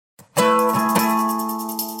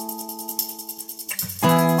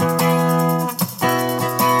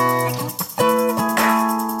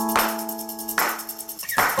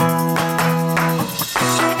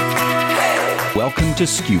to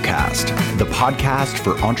SKUcast, the podcast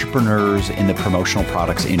for entrepreneurs in the promotional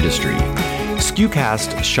products industry.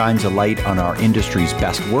 SKUcast shines a light on our industry's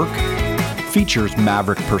best work, features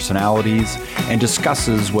maverick personalities, and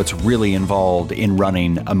discusses what's really involved in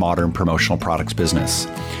running a modern promotional products business.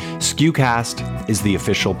 SKUcast is the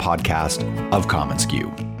official podcast of commonsku.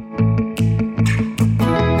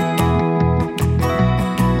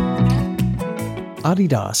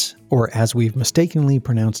 Adidas, or as we've mistakenly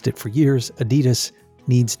pronounced it for years, Adidas,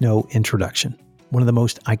 needs no introduction. One of the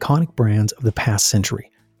most iconic brands of the past century.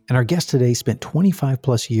 And our guest today spent 25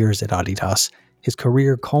 plus years at Adidas, his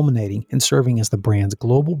career culminating in serving as the brand's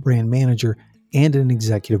global brand manager and an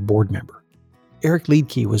executive board member. Erik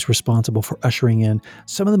Liedtke was responsible for ushering in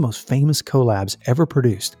some of the most famous collabs ever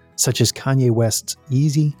produced, such as Kanye West's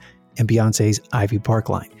Yeezy and Beyonce's Ivy Park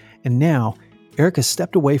line. And now, Erik has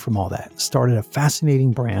stepped away from all that, started a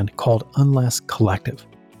fascinating brand called Unless Collective.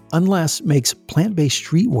 Unless makes plant-based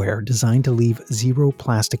streetwear designed to leave zero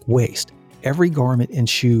plastic waste. Every garment and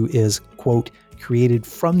shoe is, quote, created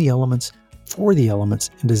from the elements, for the elements,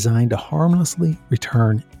 and designed to harmlessly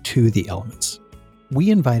return to the elements. We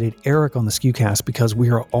invited Erik on the SKUcast because we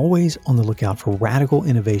are always on the lookout for radical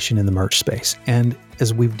innovation in the merch space. And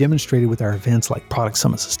as we've demonstrated with our events like Product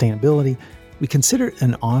Summit Sustainability, we consider it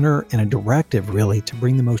an honor and a directive, really, to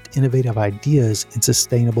bring the most innovative ideas in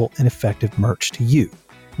sustainable and effective merch to you.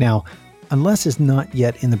 Now, Unless is not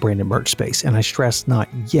yet in the branded merch space, and I stress not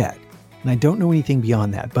yet, and I don't know anything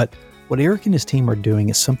beyond that, but what Erik and his team are doing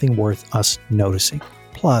is something worth us noticing.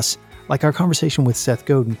 Plus, like our conversation with Seth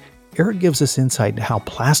Godin, Erik gives us insight into how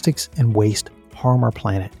plastics and waste harm our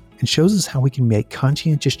planet and shows us how we can make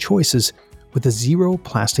conscientious choices with a zero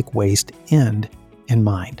plastic waste end in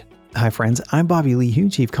mind. Hi friends, I'm Bobby Lee,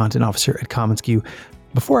 Chief Content Officer at commonsku.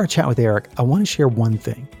 Before I chat with Erik, I want to share one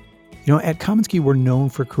thing. At commonsku, we're known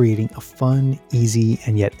for creating a fun, easy,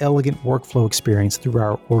 and yet elegant workflow experience through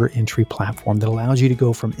our order entry platform that allows you to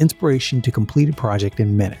go from inspiration to completed project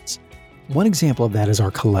in minutes. One example of that is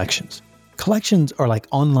our collections. Collections are like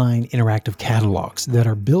online interactive catalogs that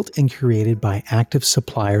are built and curated by active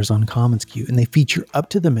suppliers on commonsku, and they feature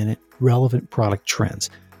up-to-the-minute relevant product trends.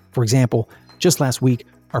 For example, just last week,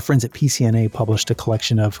 our friends at PCNA published a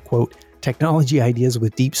collection of, quote, technology ideas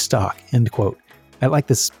with deep stock, end quote. I like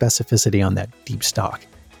the specificity on that deep stock.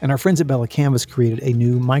 And our friends at Bella Canvas created a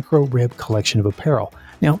new micro rib collection of apparel.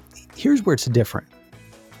 Now, here's where it's different.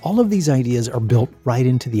 All of these ideas are built right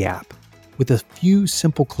into the app. With a few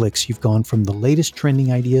simple clicks, you've gone from the latest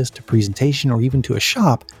trending ideas to presentation or even to a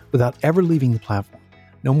shop without ever leaving the platform.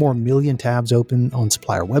 No more million tabs open on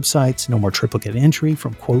supplier websites, no more triplicate entry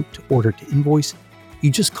from quote to order to invoice.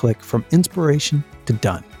 You just click from inspiration to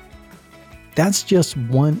done. That's just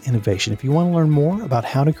one innovation. If you want to learn more about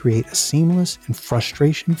how to create a seamless and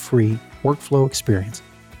frustration-free workflow experience,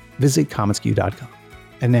 visit commonsku.com.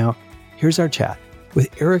 And now, here's our chat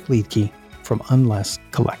with Erik Liedtke from Unless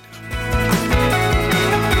Collective.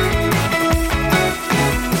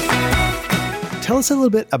 Tell us a little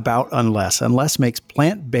bit about Unless. Unless makes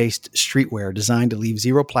plant-based streetwear designed to leave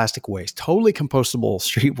zero plastic waste, totally compostable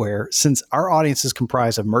streetwear. Since our audience is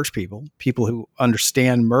comprised of merch people who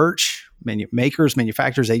understand merch, makers,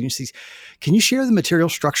 manufacturers, agencies, can you share the material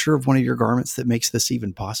structure of one of your garments that makes this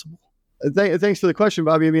even possible? Thanks for the question,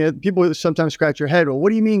 Bobby. I mean, people sometimes scratch their head. Well, what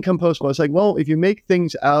do you mean compostable? It's like, well, if you make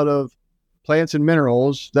things out of plants and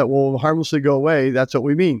minerals that will harmlessly go away, that's what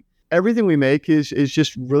we mean. Everything we make is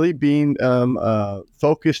just really being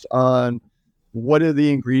focused on what are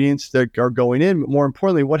the ingredients that are going in, but more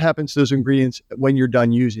importantly, what happens to those ingredients when you're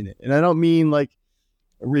done using it. And I don't mean like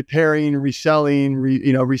repairing, reselling,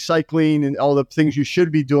 recycling, and all the things you should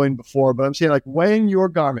be doing before, but I'm saying like when your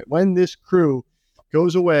garment, when this crew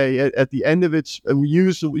goes away at the end of its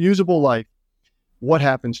usable life, what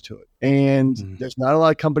happens to it? And there's not a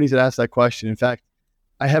lot of companies that ask that question. In fact,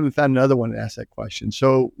 I haven't found another one to ask that question.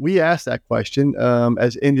 So we asked that question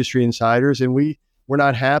as industry insiders, and we're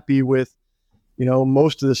not happy with,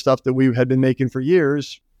 most of the stuff that we had been making for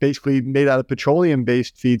years, basically made out of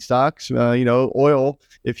petroleum-based feedstocks, oil,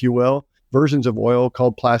 if you will, versions of oil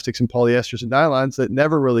called plastics and polyesters and nylons that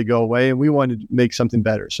never really go away. And we wanted to make something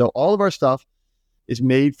better. So all of our stuff is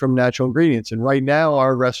made from natural ingredients. And right now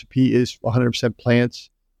our recipe is 100%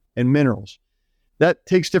 plants and minerals. That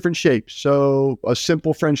takes different shapes. So a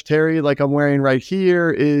simple French terry like I'm wearing right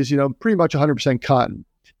here is, pretty much 100% cotton.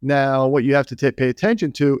 Now, what you have to pay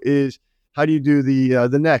attention to is how do you do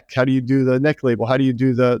the neck? How do you do the neck label? How do you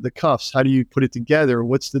do the cuffs? How do you put it together?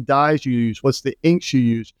 What's the dyes you use? What's the inks you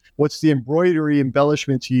use? What's the embroidery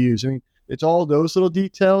embellishments you use? I mean, it's all those little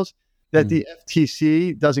details that the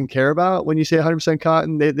FTC doesn't care about when you say 100%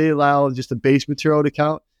 cotton. They allow just a base material to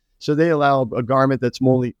count. So they allow a garment that's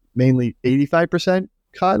mainly 85%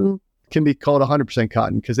 cotton can be called 100%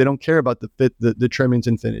 cotton because they don't care about the fit, the trimmings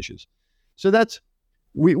and finishes. So that's,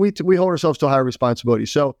 we hold ourselves to a higher responsibility.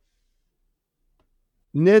 So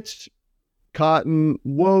knits, cotton,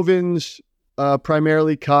 wovens,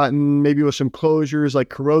 primarily cotton, maybe with some closures like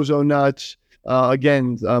Carozo nuts.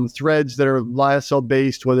 Again, threads that are lyocell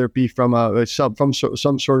based, whether it be from some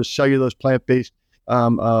sort of cellulose plant-based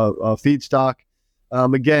feedstock.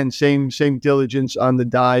 Again, same diligence on the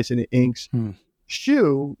dyes and the inks.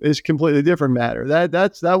 Shoe is completely different matter.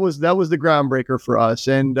 That was the groundbreaker for us,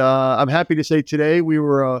 and I'm happy to say today we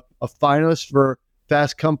were a finalist for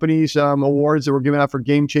Fast Company's awards that were given out for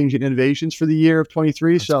game-changing innovations for the year of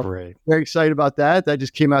 23. That's so great. Very excited about that. That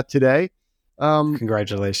just came out today.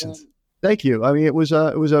 Congratulations. Thank you. I mean, it was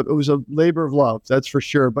a labor of love, that's for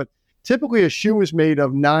sure. But typically, a shoe is made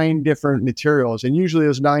of 9 different materials, and usually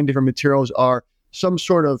those 9 different materials are some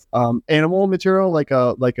sort of animal material, like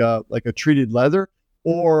a treated leather,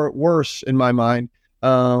 or worse, in my mind,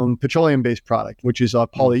 petroleum-based product, which is a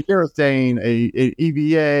polyurethane, a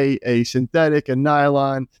EVA, a synthetic, a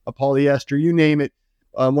nylon, a polyester, you name it.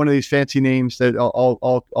 One of these fancy names that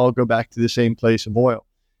all go back to the same place of oil.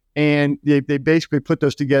 And they basically put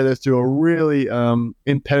those together through a really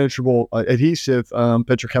impenetrable adhesive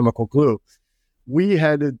petrochemical glue. We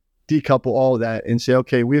had to decouple all of that and say,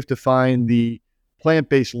 okay, we have to find the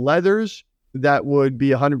plant-based leathers that would be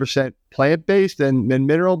 100% plant-based and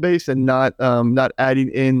mineral-based, and not adding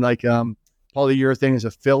in like polyurethane as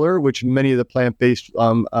a filler, which many of the plant-based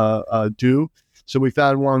do. So we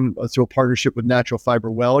found one through a partnership with Natural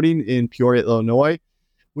Fiber Welding in Peoria, Illinois.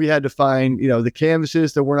 We had to find, the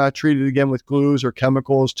canvases that were not treated again with glues or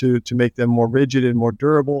chemicals to make them more rigid and more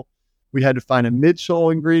durable. We had to find a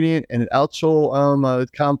midsole ingredient and an outsole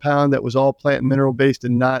compound that was all plant and mineral based,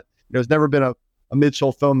 and not, there's never been a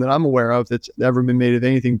midsole foam that I'm aware of that's ever been made of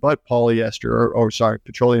anything but polyester or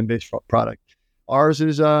petroleum based product. Ours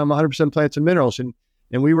is 100% plants and minerals. And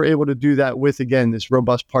we were able to do that with, again, this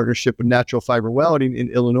robust partnership with Natural Fiber Welding in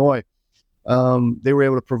Illinois. They were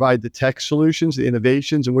able to provide the tech solutions, the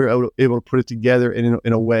innovations, and we were able to put it together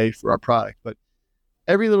in a way for our product. But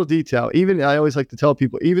every little detail, even I always like to tell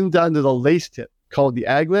people, even down to the lace tip called the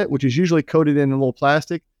aglet, which is usually coated in a little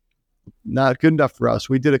plastic, not good enough for us.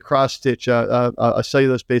 We did a cross stitch, a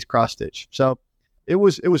cellulose based cross stitch. So it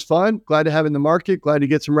was fun. Glad to have it in the market. Glad to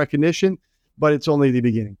get some recognition, but it's only the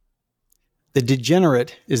beginning. The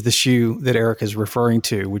Degenerate is the shoe that Erik is referring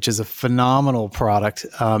to, which is a phenomenal product.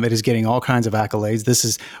 It is getting all kinds of accolades.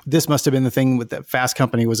 This must have been the thing with that Fast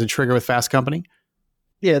Company. Was a trigger with Fast Company?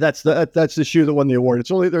 Yeah, that's the shoe that won the award.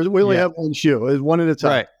 We only have one shoe. It's one at a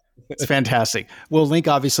time. Right. It's fantastic. We'll link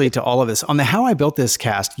obviously to all of this. On the How I Built This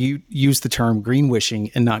cast, you used the term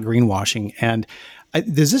greenwishing and not greenwashing. And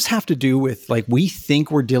does this have to do with, like, we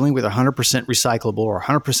think we're dealing with 100% recyclable or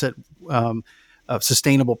 100%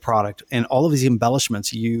 sustainable product, and all of these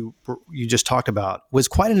embellishments you just talked about was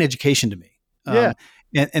quite an education to me. Yeah.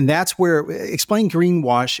 And that's where, explain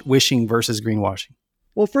wishing versus greenwashing.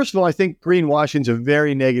 Well, first of all, I think greenwashing is a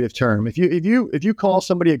very negative term. If you call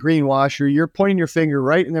somebody a greenwasher, you're pointing your finger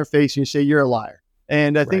right in their face and you say you're a liar.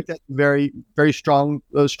 And I think that's very, very strong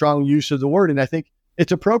use of the word. And I think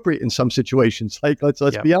it's appropriate in some situations. Like let's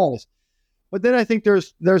be honest. But then I think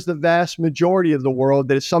there's the vast majority of the world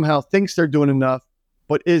that somehow thinks they're doing enough,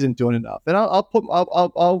 but isn't doing enough. And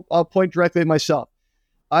I'll point directly at myself.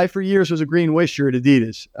 I, for years, was a green wisher at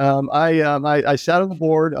Adidas. I sat on the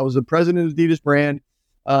board. I was the president of Adidas brand.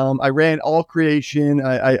 I ran all creation.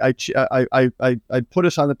 I put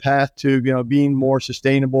us on the path to being more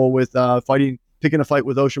sustainable with picking a fight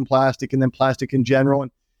with ocean plastic and then plastic in general.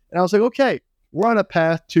 And I was like, okay, we're on a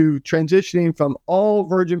path to transitioning from all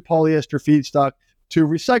virgin polyester feedstock to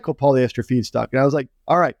recycled polyester feedstock. And I was like,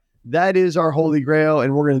 all right, that is our holy grail,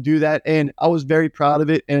 and we're going to do that. And I was very proud of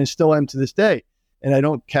it, and I still am to this day. And I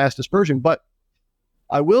don't cast aspersion, but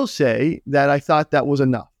I will say that I thought that was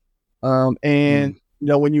enough. When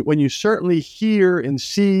you certainly hear and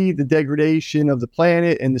see the degradation of the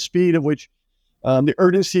planet and the speed of which, the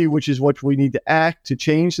urgency, which is what we need to act to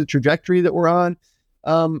change the trajectory that we're on,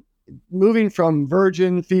 moving from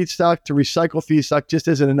virgin feedstock to recycled feedstock just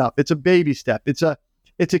isn't enough. It's a baby step.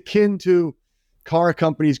 It's akin to car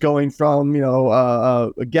companies going from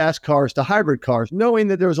gas cars to hybrid cars, knowing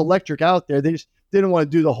that there's electric out there. They just didn't want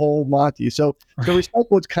to do the whole Monty. So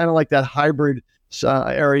recycle is kind of like that hybrid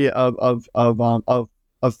area of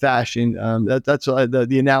fashion. That's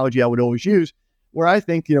the analogy I would always use. where I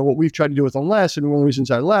think, what we've tried to do with Unless, and one of the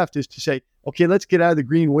reasons I left, is to say, okay, let's get out of the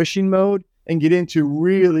green wishing mode and get into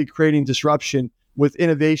really creating disruption with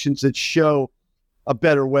innovations that show a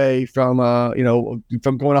better way from going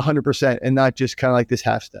 100% and not just kind of like this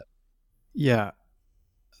half step. Yeah.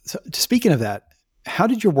 So speaking of that, how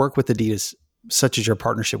did your work with Adidas, such as your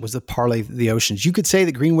partnership, was the Parlay the Oceans? You could say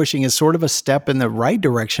that greenwashing is sort of a step in the right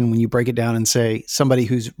direction when you break it down and say somebody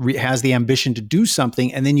who's has the ambition to do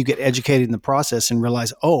something, and then you get educated in the process and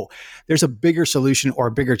realize, oh, there's a bigger solution or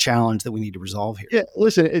a bigger challenge that we need to resolve here. Yeah,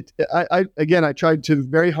 listen, I tried to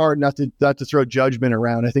very hard not to throw judgment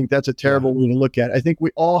around. I think that's a terrible way to look at it. I think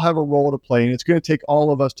we all have a role to play, and it's going to take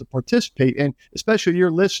all of us to participate, and especially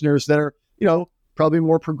your listeners that are, probably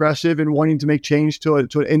more progressive and wanting to make change to an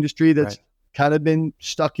industry that's kind of been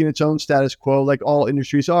stuck in its own status quo, like all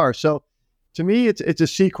industries are. So to me, it's a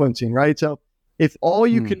sequencing, right? So if all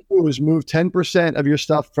you can do is move 10% of your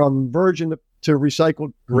stuff from virgin to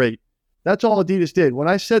recycled, great. That's all Adidas did. When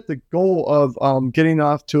I set the goal of getting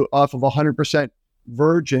off of 100%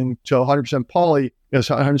 virgin to 100% poly,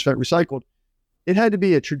 100% recycled, it had to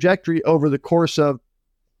be a trajectory over the course of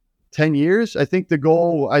 10 years. I think the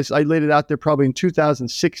goal, I laid it out there probably in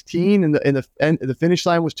 2016, and the finish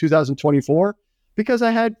line was 2024, because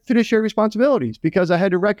I had fiduciary responsibilities, because I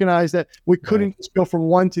had to recognize that we couldn't just go from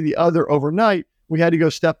one to the other overnight. We had to go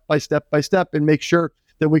step by step by step and make sure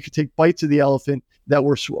that we could take bites of the elephant that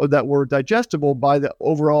were digestible by the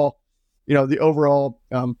overall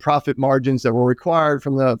profit margins that were required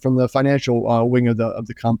from the financial wing of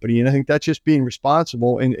the company. And I think that's just being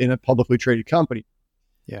responsible in a publicly traded company.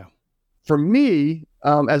 Yeah. For me,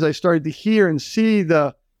 as I started to hear and see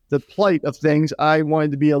the plight of things, I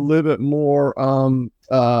wanted to be a little bit more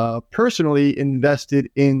personally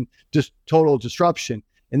invested in just total disruption.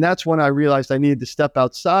 And that's when I realized I needed to step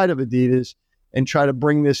outside of Adidas and try to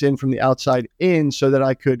bring this in from the outside in, so that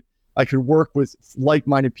I could work with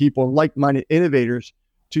like-minded people and like-minded innovators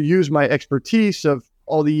to use my expertise of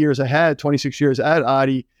all the years I had, 26 years at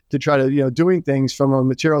Adi, to try to, doing things from a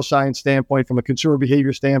material science standpoint, from a consumer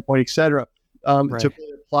behavior standpoint, et cetera, to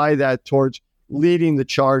apply that towards leading the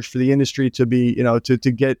charge for the industry to be,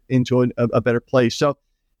 to get into a better place. So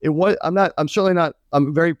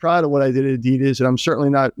I'm very proud of what I did at Adidas, and I'm certainly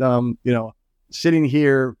not, sitting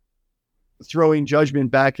here throwing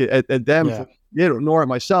judgment back at them, nor at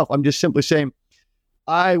myself. I'm just simply saying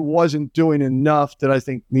I wasn't doing enough that I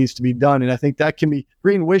think needs to be done. And I think that can be,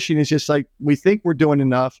 green wishing is just like, we think we're doing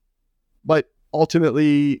enough, but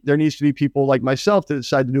ultimately there needs to be people like myself that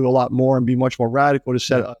decide to do a lot more and be much more radical to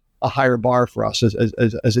set a higher bar for us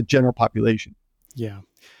as a general population. Yeah.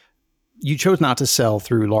 You chose not to sell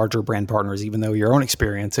through larger brand partners, even though your own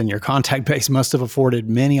experience and your contact base must have afforded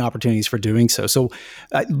many opportunities for doing so. So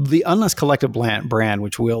the Unless Collective brand,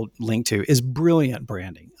 which we'll link to, is brilliant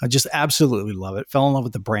branding. I just absolutely love it. Fell in love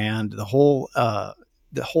with the brand. The whole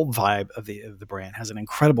vibe of the brand has an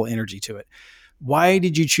incredible energy to it. Why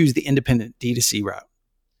did you choose the independent D2C route?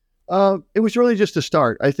 It was really just a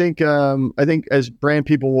start. I think as brand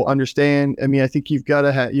people will understand, I think you've got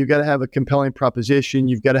to have a compelling proposition.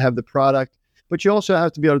 You've got to have the product, but you also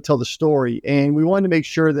have to be able to tell the story. And we wanted to make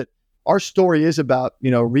sure that our story is about,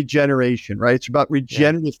 regeneration, right? It's about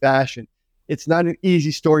regenerative fashion. It's not an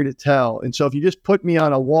easy story to tell. And so if you just put me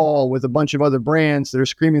on a wall with a bunch of other brands that are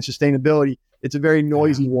screaming sustainability, it's a very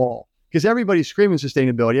noisy wall, because everybody's screaming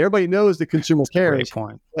sustainability. Everybody knows the consumer cares. Great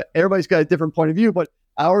point. Everybody's got a different point of view, but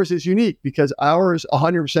ours is unique because ours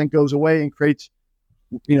 100% goes away and creates,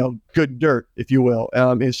 good dirt, if you will.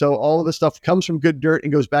 And so all of the stuff comes from good dirt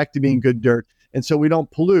and goes back to being good dirt. And so we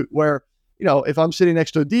don't pollute, where, if I'm sitting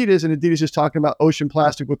next to Adidas and Adidas is talking about ocean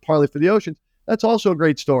plastic with Parlay for the Oceans, that's also a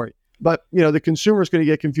great story. But, the consumer is going to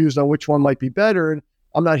get confused on which one might be better. And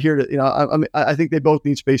I'm not here to, I think they both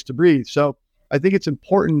need space to breathe. So I think it's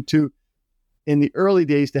important to, in the early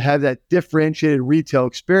days, to have that differentiated retail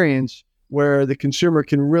experience where the consumer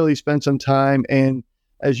can really spend some time and,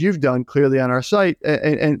 as you've done clearly on our site,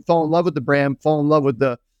 and fall in love with the brand, fall in love with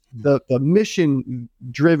the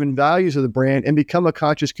mission-driven values of the brand, and become a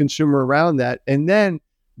conscious consumer around that. And then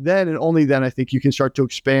and only then, I think you can start to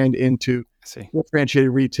expand into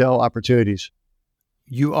differentiated retail opportunities.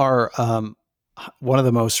 You are one of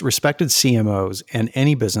the most respected CMOs in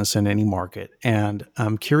any business in any market. And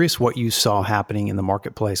I'm curious what you saw happening in the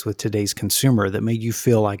marketplace with today's consumer that made you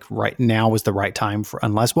feel like right now was the right time for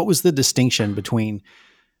Unless. What was the distinction between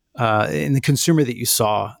in the consumer that you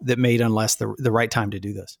saw that made Unless the right time to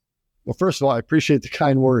do this? Well, first of all, I appreciate the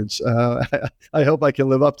kind words. I hope I can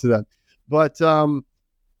live up to them. But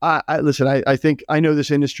I think I know this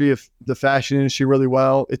industry, of the fashion industry, really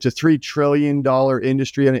well. It's a $3 trillion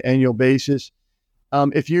industry on an annual basis.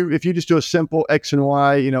 If you just do a simple X and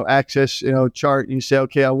Y, axis, chart, and you say,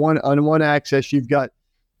 okay, on one axis you've got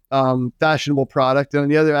fashionable product, and on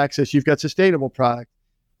the other axis you've got sustainable product.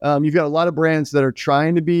 You've got a lot of brands that are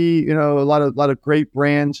trying to be, a lot of great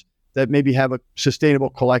brands that maybe have a sustainable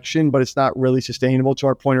collection, but it's not really sustainable. To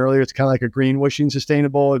our point earlier, it's kind of like a greenwashing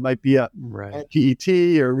sustainable. It might be a PET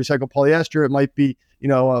or recycled polyester. It might be, a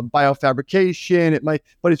biofabrication.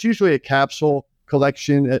 But it's usually a capsule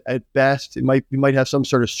collection at best. You might have some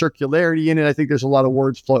sort of circularity in it. I think there's a lot of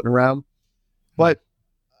words floating around. But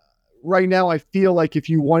right now, I feel like if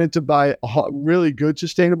you wanted to buy a really good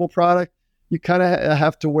sustainable product, you kind of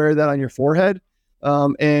have to wear that on your forehead.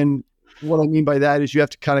 And what I mean by that is you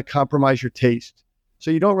have to kind of compromise your taste.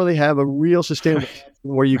 So you don't really have a real sustainable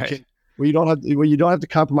where you can, where you don't have to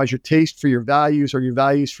compromise your taste for your values or your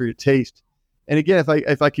values for your taste. And again,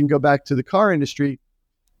 if I can go back to the car industry,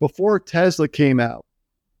 before Tesla came out,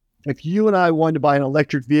 if you and I wanted to buy an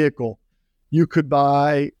electric vehicle, you could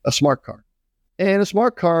buy a smart car. And a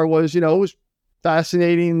smart car was, it was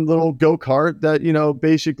fascinating little go-kart that,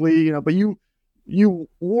 basically, but you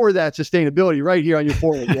wore that sustainability right here on your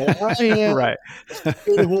forehead. I am a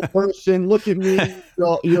sustainable person. Look at me. You can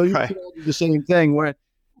all do the same thing.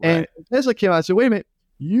 And Tesla came out and said, wait a minute,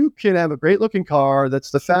 you can have a great looking car that's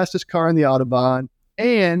the fastest car on the Autobahn,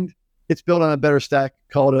 and it's built on a better stack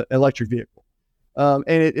called an electric vehicle. And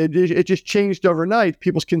it just changed overnight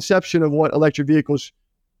people's conception of what electric vehicles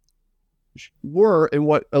were and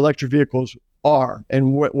what electric vehicles are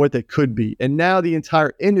and what they could be. And now the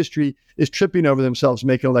entire industry is tripping over themselves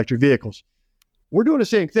making electric vehicles. We're doing the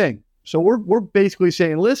same thing. So we're basically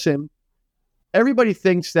saying, listen, everybody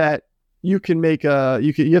thinks that you can make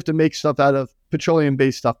you have to make stuff out of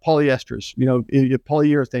petroleum-based stuff, polyesters,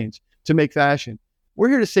 polyurethanes to make fashion. We're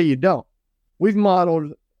here to say you don't. We've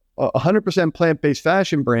modeled a 100% plant-based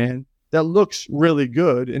fashion brand that looks really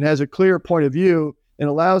good and has a clear point of view and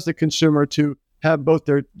allows the consumer to have both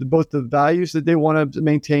the values that they want to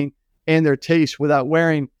maintain and their taste without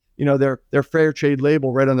wearing, their fair trade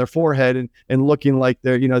label right on their forehead and looking like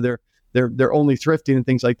they're only thrifting and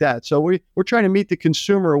things like that. So we're trying to meet the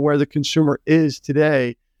consumer where the consumer is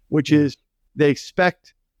today, which is they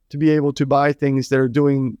expect to be able to buy things that are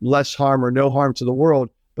doing less harm or no harm to the world,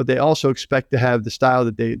 but they also expect to have the style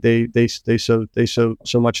that they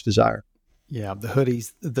so much desire. Yeah, the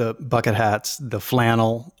hoodies, the bucket hats, the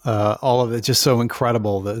flannel, all of it, just so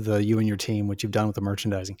incredible. The you and your team, what you've done with the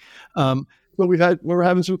merchandising. But we're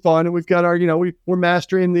having some fun, and we've got our, we're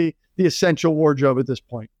mastering the essential wardrobe at this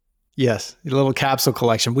point. Yes, a little capsule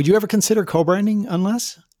collection. Would you ever consider co-branding?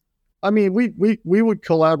 Unless, I mean, we would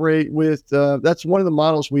collaborate with. That's one of the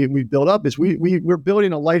models we built up. Is we're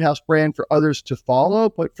building a lighthouse brand for others to follow,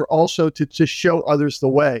 but for also to show others the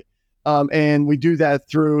way. And we do that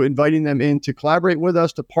through inviting them in to collaborate with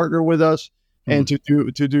us, to partner with us, and to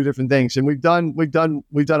do different things. And we've done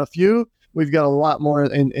a few. We've got a lot more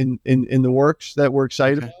in the works that we're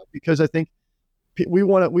excited about, because I think we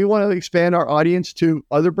want to expand our audience to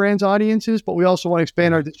other brands' audiences, but we also want to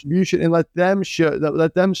expand our distribution and let them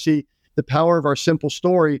see the power of our simple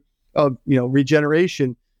story of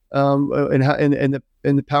regeneration, and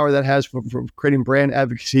the power that has for creating brand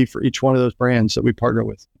advocacy for each one of those brands that we partner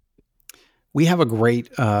with. We have a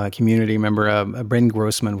great community member, Brendan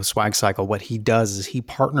Grossman with Swag Cycle. What he does is he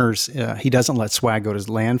partners, he doesn't let swag go to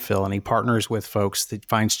landfill, and he partners with folks that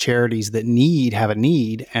finds charities that have a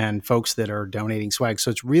need and folks that are donating swag.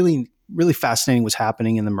 So it's really, really fascinating what's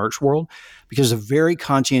happening in the merch world, because a very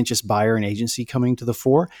conscientious buyer and agency coming to the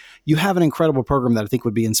fore. You have an incredible program that I think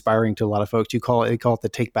would be inspiring to a lot of folks. They call it the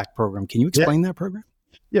Take Back program. Can you explain that program?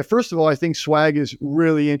 Yeah, first of all, I think swag is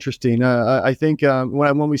really interesting. I think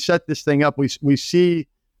when we set this thing up, we see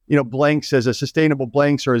blanks as a sustainable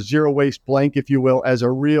blanks or a zero waste blank, if you will, as a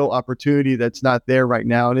real opportunity that's not there right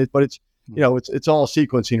now. But it's it's all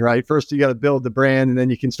sequencing, right? First, you got to build the brand, and then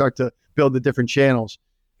you can start to build the different channels.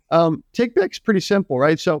 Take Back's pretty simple,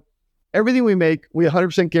 right? So everything we make, we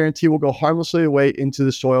 100% guarantee will go harmlessly away into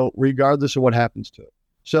the soil, regardless of what happens to it.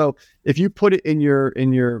 So if you put it in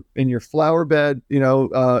your flower bed,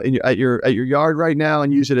 at your yard right now,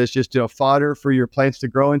 and use it as just fodder for your plants to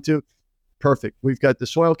grow into, perfect. We've got the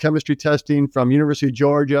soil chemistry testing from University of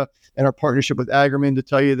Georgia and our partnership with Agromin to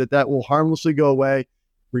tell you that will harmlessly go away,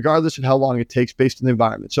 regardless of how long it takes based on the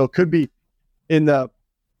environment. So it could be in the,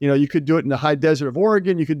 you could do it in the high desert of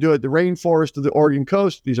Oregon, you could do it in the rainforest of the Oregon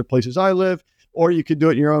coast. These are places I live, or you could do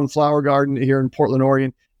it in your own flower garden here in Portland,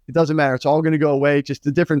 Oregon. It doesn't matter. It's all going to go away. Just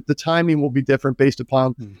the timing will be different based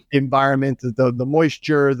upon the environment, the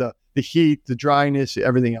moisture, the heat, the dryness,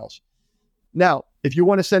 everything else. Now, if you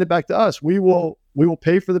want to send it back to us, we will we will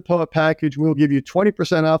pay for the package. We will give you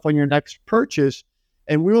 20% off on your next purchase.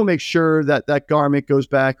 And we will make sure that that garment goes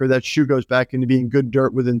back or that shoe goes back into being good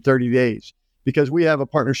dirt within 30 days. Because we have a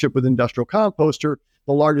partnership with Industrial Composter,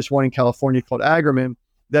 the largest one in California called Agroman,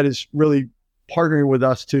 that is really partnering with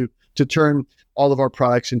us to turn all of our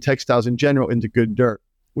products and textiles in general into good dirt,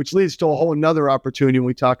 which leads to a whole another opportunity when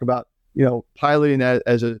we talk about, piloting that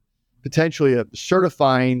as a potentially a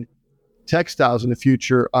certifying textiles in the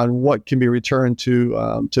future on what can be returned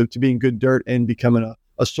to being good dirt and becoming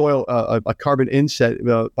a soil, a carbon inset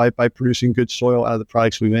by producing good soil out of the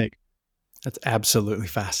products we make. That's absolutely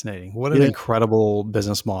fascinating. What an incredible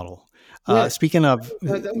business model. Speaking of,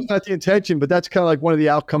 that was not the intention, but that's kind of like one of the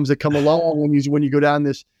outcomes that come along when you go down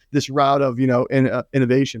this route of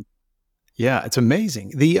innovation. Yeah, it's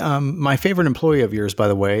amazing. The my favorite employee of yours, by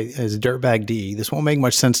the way, is Dirtbag D. This won't make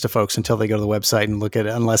much sense to folks until they go to the website and look at it,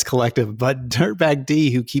 Unless Collective. But Dirtbag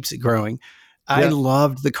D, who keeps it growing. I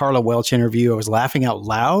loved the Carla Welch interview. I was laughing out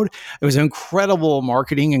loud. It was incredible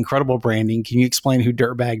marketing, incredible branding. Can you explain who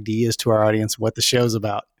Dirtbag D is to our audience, what the show's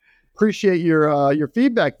about? Appreciate your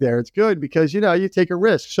feedback there. It's good because, you take a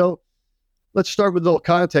risk. So let's start with a little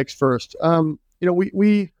context first.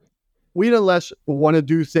 We nonetheless want to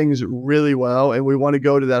do things really well, and we want to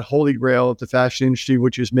go to that holy grail of the fashion industry,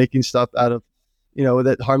 which is making stuff out of,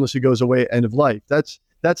 that harmlessly goes away at end of life. That's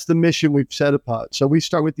the mission we've set upon. So we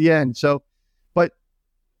start with the end. So, but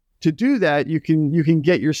to do that, you can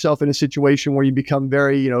get yourself in a situation where you become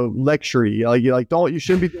very, lectury. You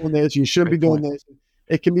shouldn't be doing this. You shouldn't be doing this.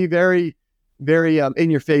 It can be very, very in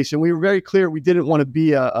your face. And we were very clear we didn't want to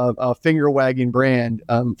be a finger wagging brand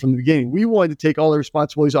from the beginning. We wanted to take all the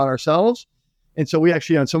responsibilities on ourselves. And so we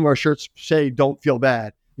actually on some of our shirts say, don't feel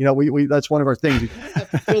bad. We that's one of our things. You don't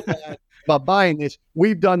have to feel bad about buying this.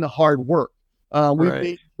 We've done the hard work. We've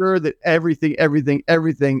made sure that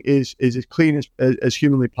everything is as clean as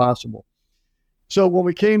humanly possible. So when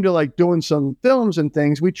we came to doing some films and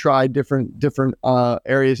things, we tried different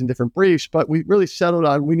areas and different briefs, but we really settled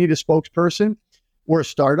on we need a spokesperson. We're a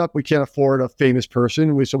startup. We can't afford a famous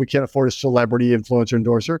person. So we can't afford a celebrity influencer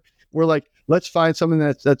endorser. We're like, let's find something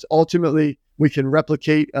that's ultimately we can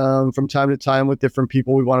replicate from time to time with different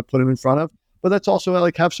people we want to put them in front of. But let's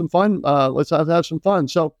also have some fun. Let's have some fun.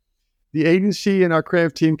 So the agency and our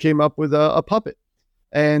creative team came up with a puppet.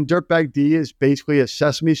 And Dirtbag D is basically a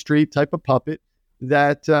Sesame Street type of puppet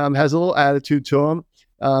that has a little attitude to him.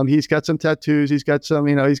 He's got some tattoos. He's got some,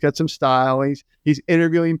 he's got some style. He's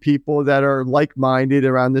interviewing people that are like-minded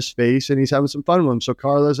around this space, and he's having some fun with them. So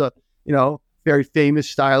Carla's a, very famous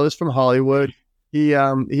stylist from Hollywood. He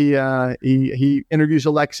interviews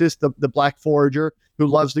Alexis, the Black Forager, who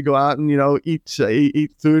loves to go out and,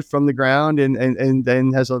 eat food from the ground and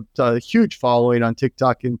then has a huge following on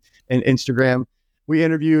TikTok and Instagram. We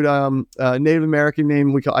interviewed a Native American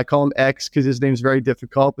name. I call him X because his name's very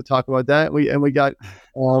difficult, but talk about that. We got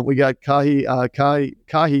Kahi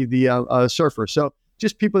the surfer. So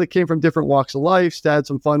just people that came from different walks of life, had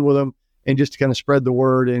some fun with them, and just to kind of spread the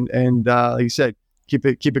word and like you said, keep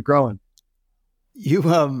it growing. You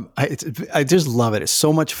I just love it. It's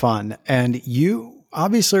so much fun, and you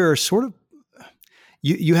obviously are sort of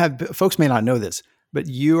you have folks may not know this, but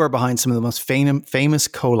you are behind some of the most famous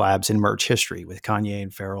collabs in merch history with Kanye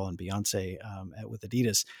and Pharrell and Beyonce with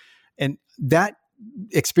Adidas. And that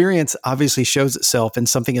experience obviously shows itself in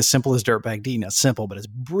something as simple as Dirtbag D. Not simple, but it's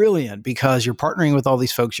brilliant because you're partnering with all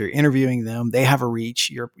these folks, you're interviewing them, they have a reach,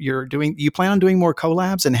 you plan on doing more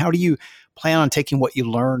collabs, and how do you plan on taking what you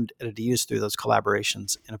learned at Adidas through those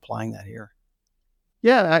collaborations and applying that here?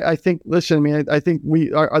 Yeah, I think, listen, I think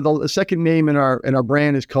we are the second name in our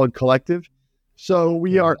brand is called Collective. So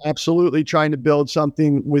we are absolutely trying to build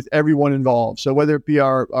something with everyone involved. So whether it be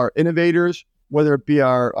our innovators, whether it be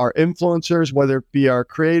our influencers, whether it be our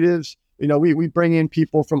creatives, we bring in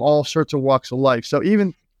people from all sorts of walks of life. So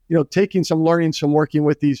even, taking some learnings from working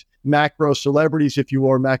with these macro celebrities, if you will,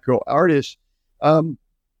 or macro artists,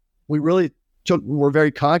 we're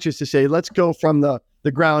very conscious to say, let's go from the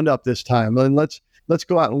ground up this time. And let's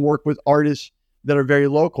go out and work with artists that are very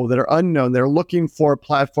local, that are unknown, that are looking for a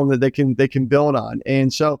platform that they can build on.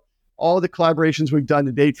 And so all the collaborations we've done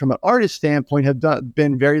to date from an artist standpoint have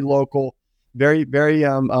been very local, very, very,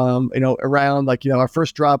 around our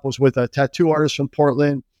first drop was with a tattoo artist from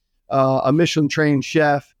Portland, a Michelin trained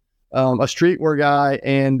chef, a streetwear guy,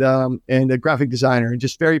 and a graphic designer, and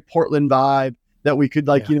just very Portland vibe that we could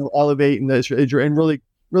elevate and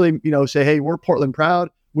really, say, hey, we're Portland proud.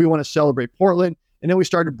 We want to celebrate Portland. And then we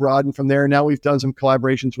started to broaden from there. Now we've done some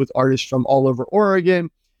collaborations with artists from all over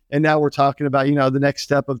Oregon. And now we're talking about, the next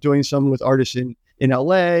step of doing some with artists in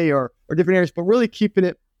LA or different areas, but really keeping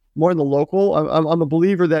it more in the local. I'm a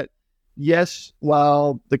believer that yes,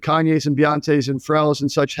 while the Kanyes and Beyoncés and Pharrells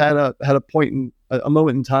and such had a point in a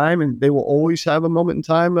moment in time, and they will always have a moment in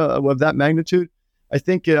time of that magnitude. I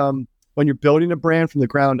think when you're building a brand from the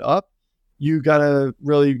ground up, you gotta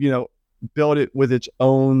really build it with its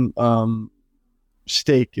own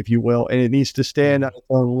stake, if you will, and it needs to stand on its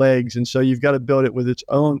own legs. And so you've got to build it with its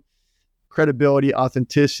own credibility,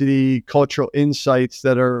 authenticity, cultural insights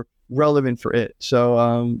that are relevant for it. So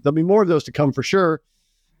there'll be more of those to come for sure.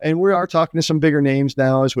 And we are talking to some bigger names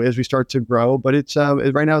now as we start to grow. But it's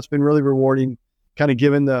right now it's been really rewarding, kind of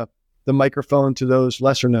giving the microphone to those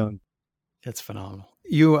lesser known. It's phenomenal.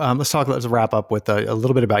 Let's wrap up with a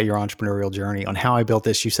little bit about your entrepreneurial journey on how I built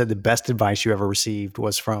this. You said the best advice you ever received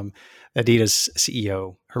was from Adidas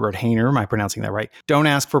CEO, Herbert Hainer. Am I pronouncing that right? Don't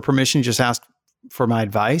ask for permission, just ask for my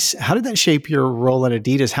advice. How did that shape your role at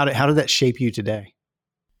Adidas? How did that shape you today?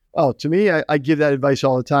 Oh, to me, I give that advice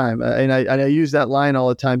all the time. And I use that line all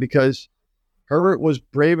the time because Herbert was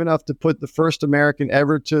brave enough to put the first American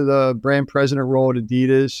ever to the brand president role at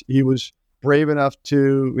Adidas. He was brave enough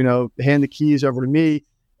to, hand the keys over to me.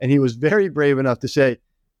 And he was very brave enough to say,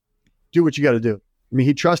 do what you got to do. I mean,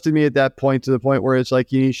 he trusted me at that point to the point where it's like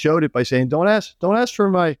he showed it by saying, don't ask for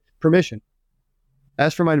my permission.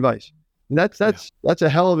 Ask for my advice. And that's a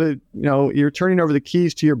hell of a, you're turning over the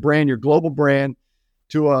keys to your brand, your global brand,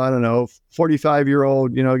 to a,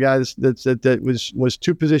 45-year-old, guy that was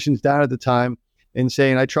two positions down at the time, and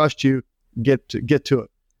saying, I trust you, get to it.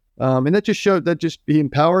 And that just showed he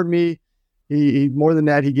empowered me. He more than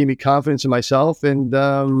that, he gave me confidence in myself. And,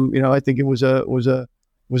 I think it was a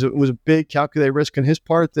big calculated risk on his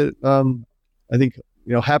part that, I think,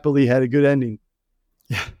 happily had a good ending.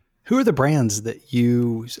 Yeah. Who are the brands that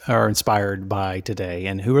you are inspired by today,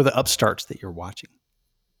 and who are the upstarts that you're watching?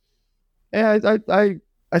 Yeah,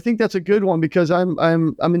 I think that's a good one because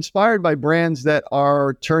I'm inspired by brands that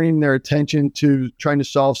are turning their attention to trying to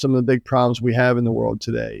solve some of the big problems we have in the world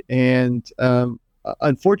today. And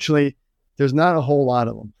unfortunately, there's not a whole lot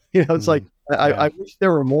of them. It's like I wish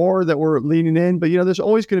there were more that were leaning in, but there's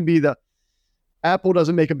always going to be Apple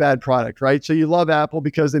doesn't make a bad product, right? So you love Apple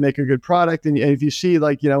because they make a good product, and if you see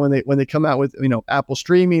when they come out with Apple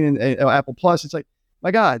streaming and Apple Plus, it's like,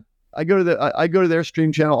 my God. I go to their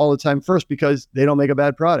stream channel all the time first because they don't make a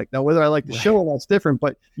bad product. Now, whether I like the show or not, it's different,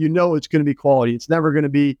 but it's going to be quality. It's never going to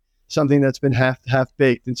be something that's been half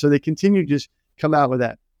baked. And so they continue to just come out with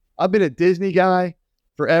that. I've been a Disney guy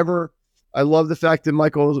forever. I love the fact that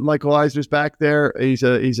Michael Eisner's back there.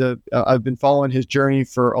 I've been following his journey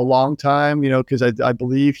for a long time, because I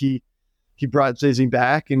believe he brought Disney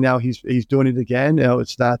back, and now he's doing it again.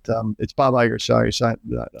 It's not it's Bob Iger. Sorry, it's not.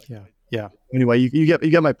 Yeah. Anyway, you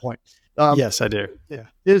get my point. Yes, I do. Yeah.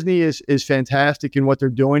 Disney is fantastic in what they're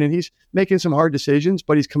doing, and he's making some hard decisions,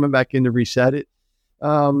 but he's coming back in to reset it.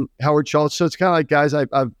 Howard Schultz. So it's kind of like guys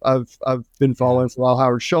I've been following for a while.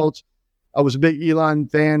 Howard Schultz. I was a big Elon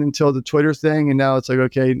fan until the Twitter thing, and now it's like,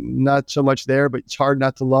 okay, not so much there, but it's hard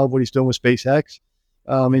not to love what he's doing with SpaceX.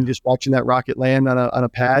 And just watching that rocket land on a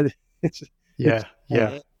pad. It's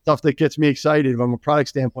stuff that gets me excited from a product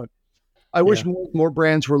standpoint. I wish more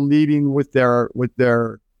brands were leading with their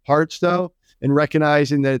hearts, though, and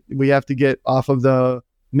recognizing that we have to get off of the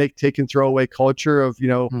make, take, and throw away culture of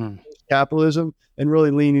capitalism, and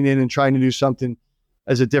really leaning in and trying to do something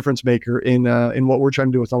as a difference maker in what we're trying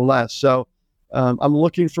to do with less. So I'm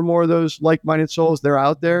looking for more of those like-minded souls. They're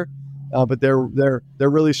out there, but they're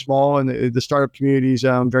really small, and the startup community is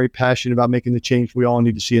very passionate about making the change we all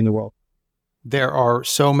need to see in the world. There are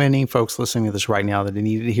so many folks listening to this right now that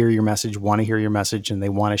need to hear your message, want to hear your message, and they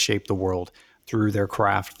want to shape the world through their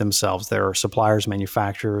craft themselves. There are suppliers,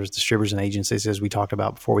 manufacturers, distributors, and agencies, as we talked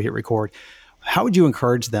about before we hit record. How would you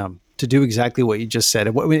encourage them to do exactly what you just said?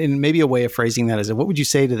 And maybe a way of phrasing that is, what would you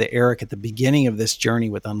say to the Erik at the beginning of this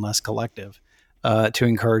journey with Unless Collective to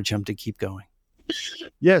encourage him to keep going?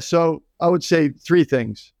 Yeah, so I would say three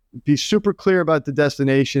things. Be super clear about the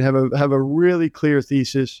destination, have a really clear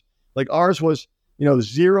thesis. Like ours was,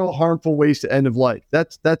 zero harmful waste at end of life.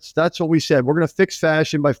 That's what we said. We're going to fix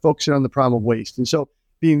fashion by focusing on the problem of waste. And so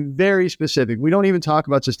being very specific, we don't even talk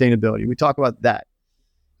about sustainability. We talk about that.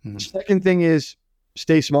 The second thing is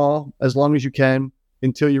stay small as long as you can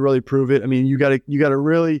until you really prove it. I mean, you got to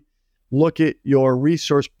really look at your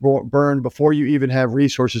resource burn before you even have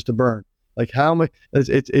resources to burn. Like how much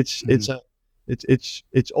it's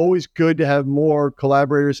always good to have more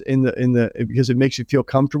collaborators in the because it makes you feel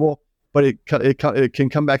comfortable, but it can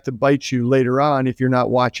come back to bite you later on if you're not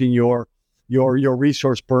watching your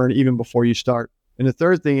resource burn even before you start. And the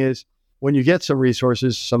third thing is when you get some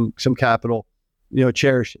resources, some capital,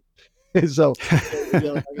 cherish it. So,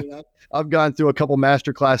 I've gone through a couple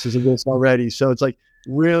master classes of this already. So it's like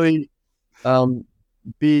really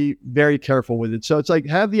be very careful with it. So it's like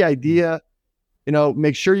have the idea,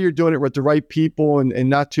 make sure you're doing it with the right people and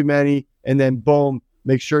not too many, and then boom,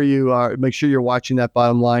 make sure you're watching that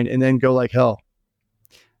bottom line, and then go like hell.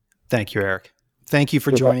 Thank you, Erik. Thank you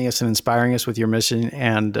for joining us and inspiring us with your mission.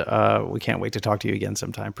 And we can't wait to talk to you again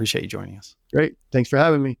sometime. Appreciate you joining us. Great. Thanks for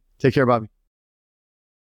having me. Take care, Bobby.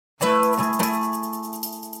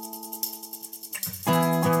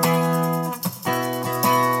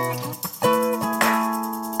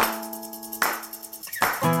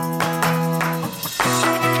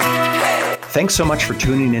 Thanks so much for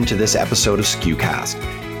tuning into this episode of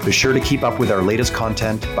SKUcast. Be sure to keep up with our latest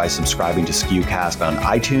content by subscribing to SKUcast on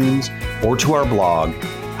iTunes or to our blog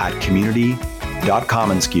at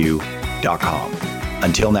community.commonsku.com.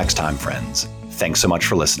 Until next time, friends, thanks so much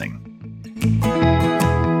for listening.